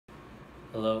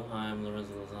Hello, I'm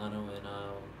Lorenzo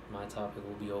and my topic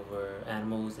will be over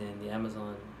animals in the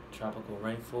Amazon tropical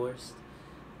rainforest.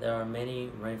 There are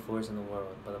many rainforests in the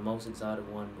world, but the most exotic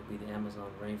one would be the Amazon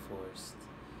rainforest,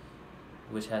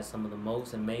 which has some of the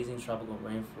most amazing tropical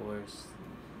rainforests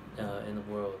in the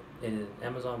world.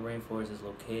 Amazon rainforest is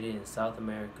located in South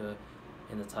America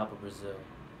in the top of Brazil.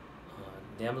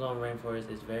 The Amazon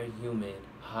rainforest is very humid,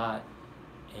 hot,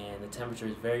 and the temperature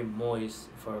is very moist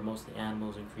for most of the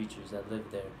animals and creatures that live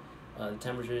there. The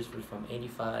temperature is from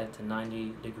 85 to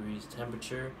 90 degrees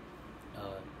temperature.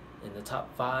 In the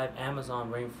top five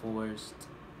Amazon rainforest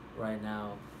right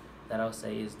now that I'll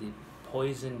say is the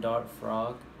poison dart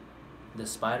frog, the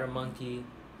spider monkey,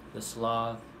 the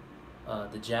sloth,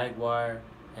 the jaguar,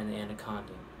 and the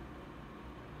anaconda.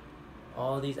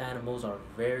 All these animals are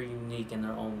very unique in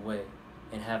their own way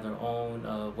and have their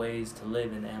own ways to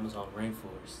live in the Amazon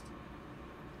rainforest.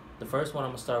 The first one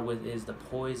I'm going to start with is the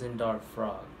poison dart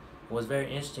frog. What's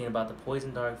very interesting about the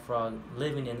poison dart frog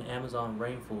living in the Amazon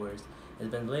rainforest has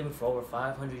been living for over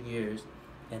 500 years,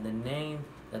 and the name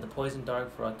that the poison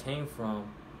dart frog came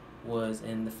from was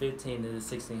in the 15 to the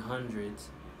 1600s.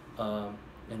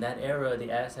 In that era,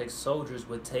 the Aztec soldiers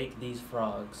would take these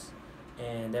frogs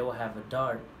and they will have a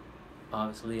dart,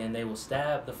 obviously, and they will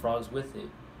stab the frogs with it.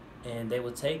 And they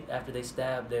will take, after they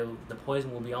stab, the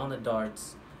poison will be on the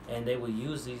darts, and they will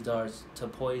use these darts to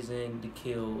poison, to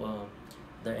kill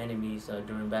their enemies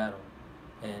during battle.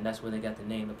 And that's where they got the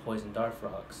name, the poison dart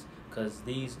frogs, because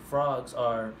these frogs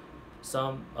are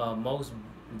some most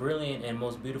brilliant and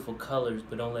most beautiful colors,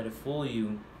 but don't let it fool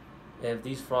you. If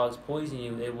these frogs poison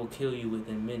you, it will kill you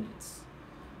within minutes.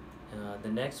 The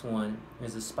next one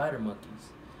is the spider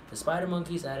monkeys. The spider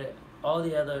monkeys, out of all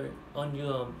the other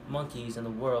monkeys in the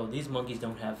world, these monkeys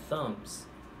don't have thumbs.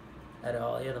 Out of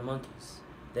all the other monkeys,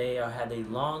 they have a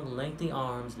long, lengthy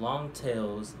arms, long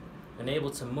tails, and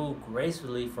able to move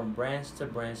gracefully from branch to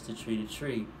branch to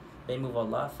tree. They move a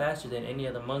lot faster than any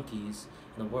other monkeys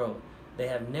in the world. They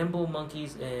have nimble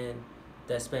monkeys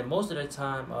that spend most of their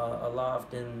time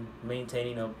aloft in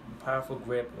maintaining a powerful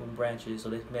grip on branches, so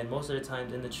they spend most of their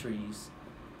time in the trees.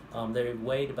 They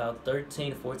weigh about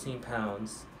 13 to 14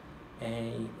 pounds,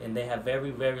 and they have very,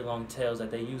 very long tails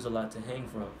that they use a lot to hang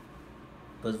from.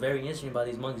 But it's very interesting about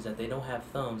these monkeys that they don't have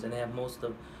thumbs, and they have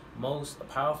most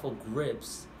powerful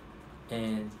grips,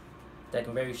 and that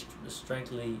can very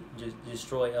strengthily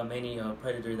destroy any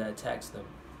predator that attacks them.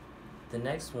 The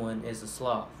next one is the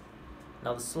sloth.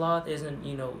 Now, the sloth isn't,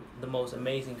 the most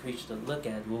amazing creature to look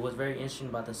at. What was very interesting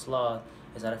about the sloth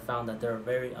is that I found that they're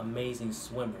very amazing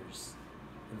swimmers.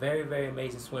 Very, very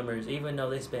amazing swimmers, even though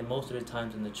they spend most of their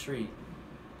time in the tree.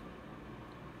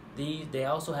 They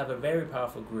also have a very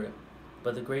powerful grip.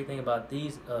 But the great thing about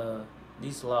these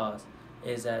sloths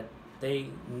is that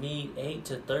they need 8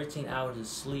 to 13 hours of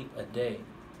sleep a day.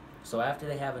 So after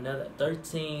they have another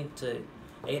 13 to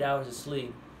 8 hours of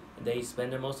sleep, they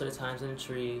spend most of the time in the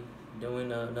tree doing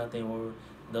nothing, or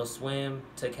they'll swim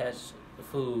to catch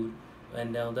food,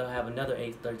 and they'll have another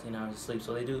 8 to 13 hours of sleep.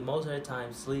 So they do most of their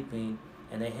time sleeping,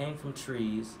 and they hang from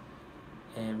trees.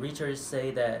 And researchers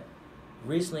say that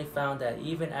recently found that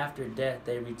even after death,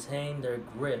 they retain their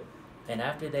grip. And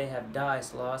after they have died,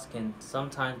 sloths can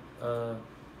sometimes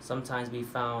be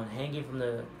found hanging from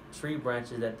the tree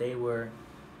branches that they were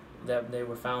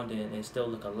found in, and still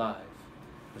look alive,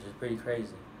 which is pretty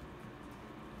crazy.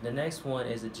 The next one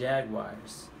is the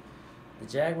jaguars. The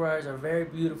jaguars are very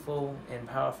beautiful and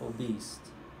powerful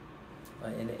beasts.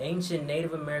 In the ancient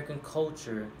Native American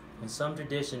culture, in some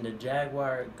tradition, the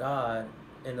jaguar god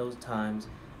in those times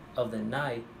of the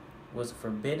night was a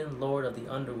forbidden lord of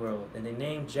the underworld, and the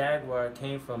name jaguar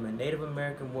came from the Native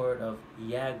American word of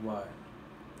jaguar.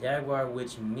 Jaguar,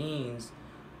 which means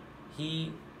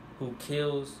he who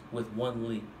kills with one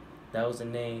leap. That was the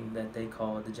name that they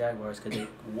called the jaguars, because they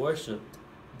worshipped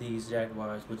these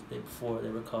jaguars, which before they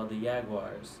were called the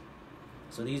jaguars.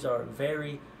 So these are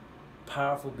very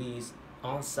powerful beasts.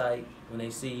 On sight, when they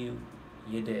see you,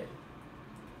 you're dead.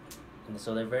 And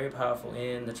so they're very powerful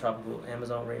in the tropical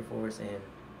Amazon rainforest, and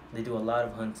they do a lot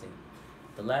of hunting.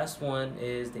 The last one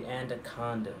is the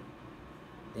anaconda.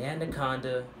 The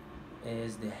anaconda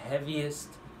is the heaviest,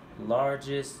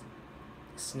 largest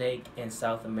snake in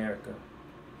South America.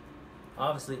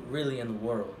 Obviously, really in the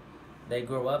world. They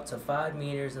grow up to 5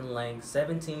 meters in length,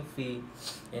 17 feet.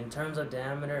 In terms of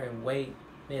diameter and weight,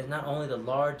 it is not only the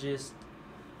largest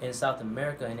in South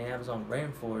America in the Amazon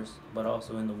rainforest, but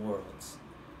also in the world.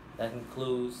 That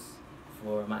concludes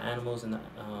for my animals in the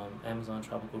Amazon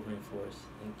tropical rainforest.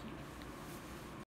 Thank you.